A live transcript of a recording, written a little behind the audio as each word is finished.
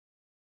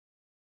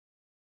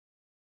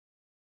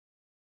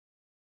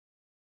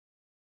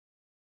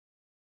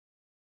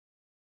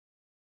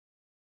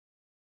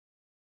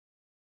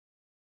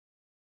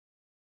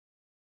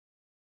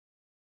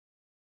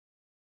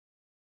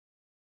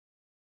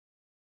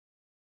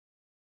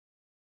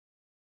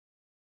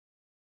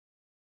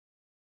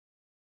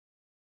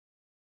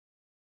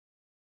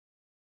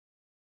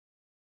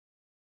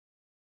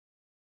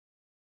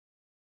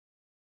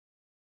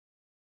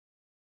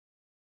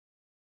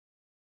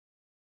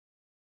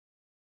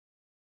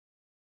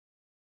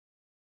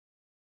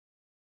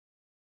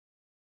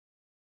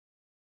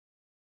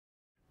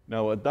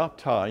Now, at that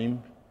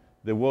time,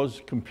 there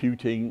was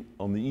computing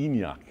on the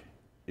ENIAC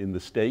in the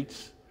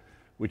States,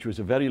 which was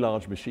a very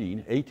large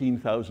machine,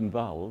 18,000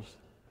 valves.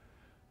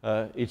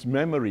 Its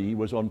memory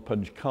was on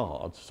punch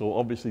cards, so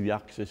obviously the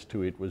access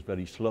to it was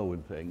very slow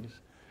and things.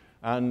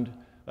 And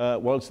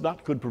whilst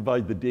that could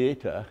provide the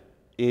data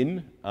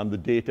in and the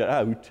data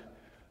out,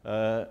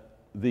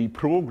 the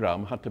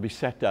program had to be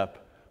set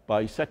up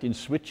by setting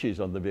switches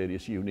on the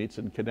various units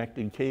and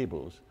connecting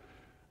cables.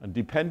 And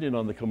depending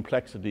on the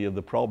complexity of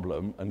the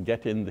problem and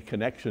getting the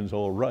connections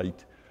all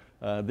right,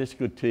 this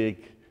could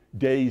take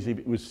days if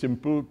it was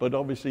simple, but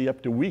obviously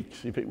up to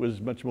weeks if it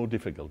was much more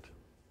difficult.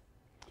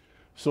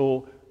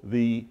 So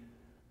the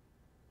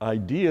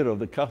idea of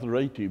the cathode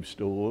ray tube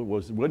store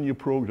was when your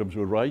programs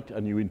were right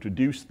and you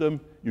introduced them,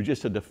 you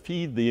just had to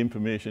feed the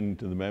information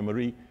into the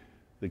memory,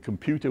 the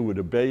computer would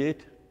obey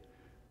it.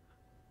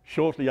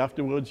 Shortly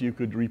afterwards, you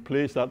could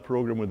replace that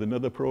program with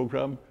another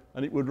program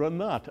and it would run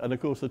that. And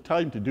of course, the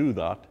time to do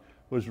that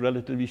was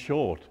relatively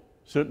short,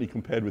 certainly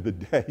compared with a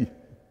day.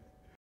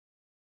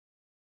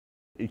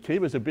 It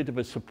came as a bit of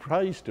a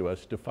surprise to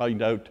us to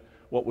find out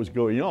what was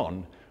going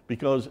on,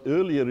 because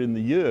earlier in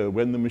the year,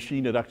 when the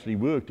machine had actually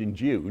worked in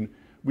June,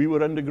 we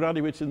were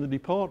undergraduates in the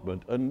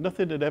department and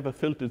nothing had ever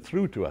filtered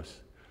through to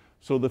us.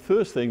 So the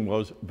first thing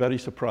was very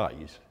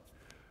surprised.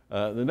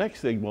 The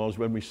next thing was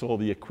when we saw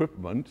the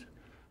equipment,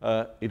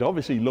 it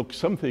obviously looked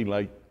something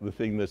like the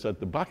thing that's at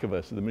the back of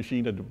us, the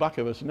machine at the back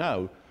of us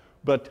now,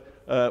 but,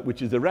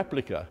 which is a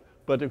replica.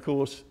 But of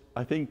course,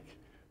 I think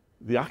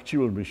the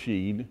actual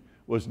machine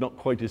was not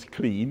quite as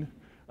clean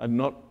and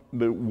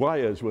the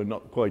wires were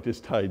not quite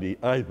as tidy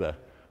either.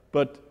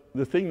 But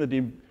the thing that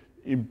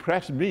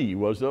impressed me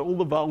was that all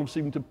the valves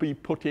seemed to be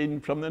put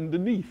in from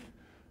underneath.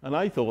 And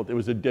I thought there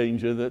was a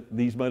danger that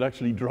these might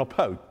actually drop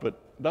out,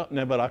 but that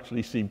never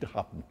actually seemed to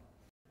happen.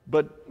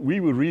 But we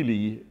were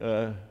really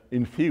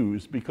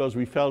enthused because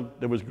we felt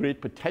there was great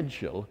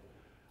potential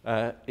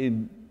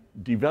in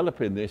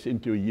developing this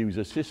into a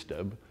user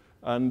system,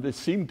 and there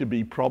seemed to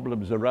be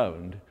problems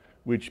around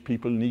which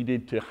people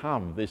needed to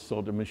have this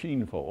sort of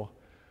machine for.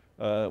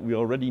 We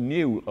already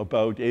knew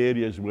about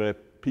areas where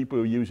people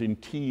were using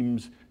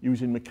teams,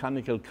 using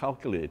mechanical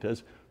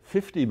calculators,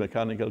 50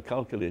 mechanical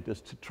calculators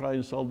to try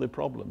and solve their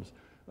problems.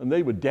 And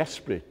they were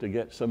desperate to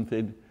get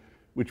something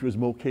which was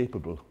more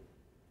capable.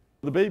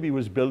 The baby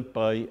was built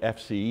by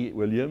F.C.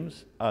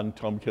 Williams and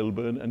Tom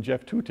Kilburn and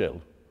Jeff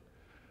Tutill.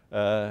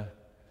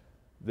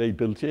 They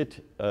built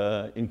it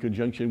in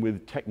conjunction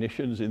with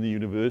technicians in the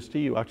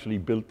university who actually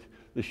built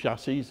the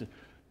chassis,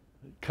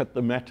 cut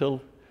the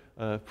metal,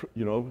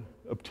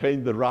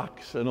 obtained the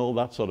racks and all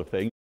that sort of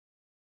thing.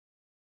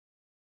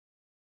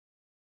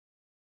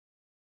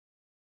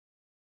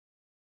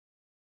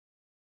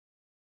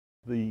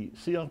 The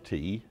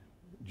CRT,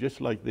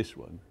 just like this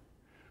one,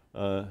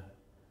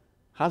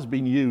 has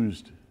been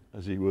used,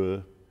 as it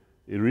were,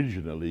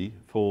 originally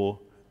for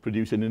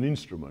producing an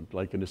instrument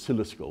like an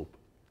oscilloscope.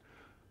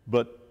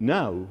 But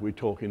now we're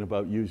talking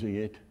about using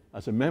it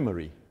as a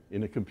memory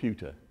in a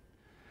computer.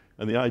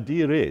 And the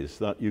idea is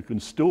that you can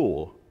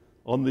store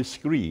on this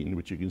screen,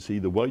 which you can see,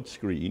 the white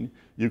screen,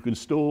 you can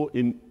store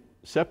in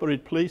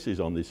separate places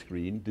on this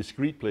screen,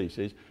 discrete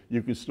places,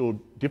 you can store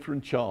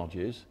different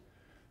charges,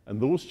 and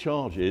those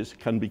charges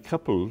can be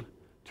coupled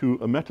to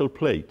a metal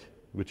plate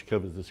which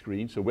covers the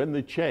screen. So when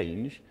they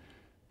change,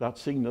 that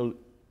signal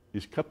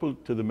is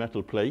coupled to the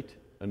metal plate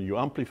and you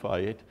amplify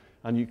it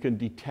and you can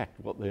detect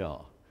what they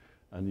are.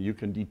 And you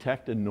can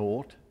detect a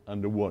 0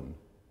 and a 1.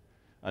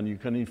 And you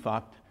can in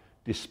fact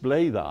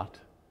display that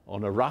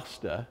on a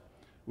raster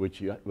where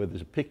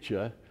there's a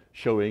picture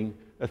showing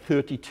a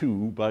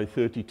 32 by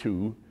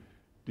 32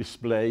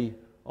 display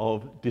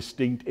of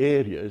distinct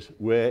areas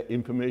where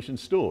information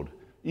is stored.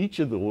 Each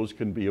of those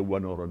can be a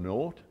 1 or a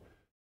 0.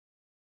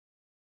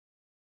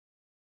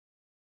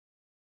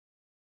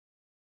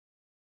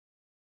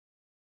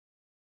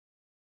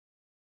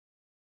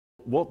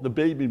 What the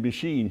baby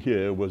machine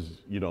here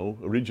was,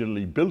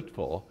 originally built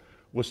for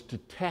was to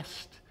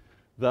test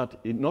that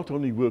it not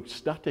only worked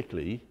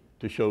statically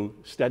to show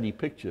steady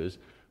pictures,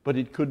 but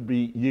it could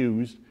be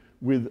used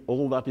with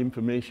all that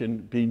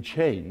information being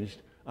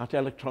changed at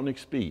electronic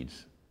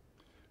speeds.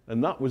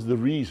 And that was the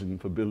reason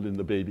for building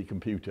the baby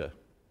computer.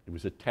 It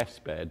was a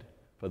test bed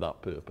for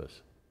that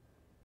purpose.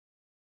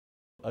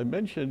 I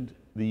mentioned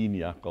the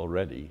ENIAC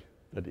already,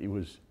 that it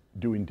was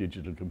doing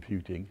digital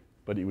computing,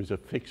 but it was a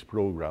fixed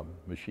program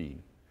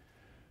machine.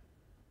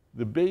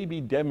 The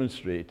baby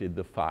demonstrated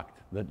the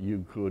fact that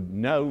you could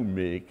now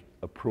make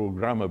a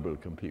programmable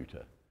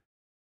computer.